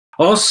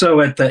Also,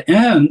 at the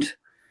end,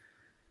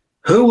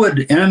 who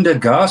would end a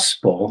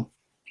gospel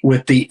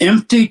with the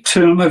empty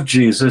tomb of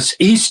Jesus,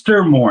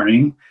 Easter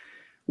morning?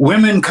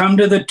 Women come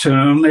to the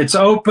tomb, it's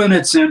open,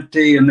 it's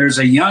empty, and there's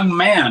a young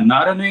man,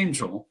 not an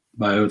angel,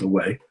 by the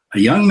way, a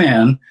young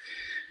man.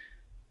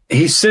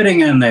 He's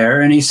sitting in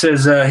there, and he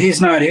says, he's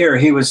not here,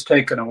 he was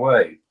taken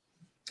away,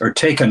 or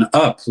taken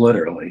up,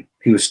 literally.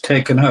 He was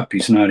taken up,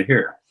 he's not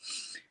here.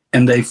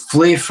 And they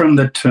flee from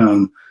the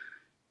tomb.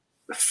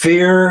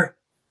 Fear,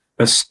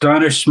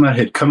 astonishment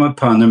had come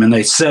upon them, and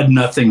they said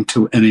nothing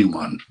to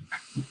anyone.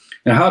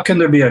 Now, how can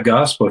there be a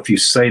gospel if you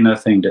say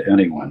nothing to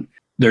anyone?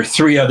 There are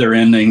three other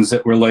endings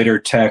that were later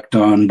tacked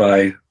on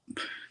by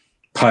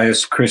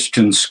pious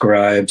Christian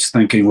scribes,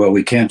 thinking, well,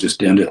 we can't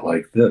just end it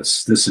like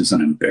this. This is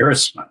an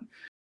embarrassment.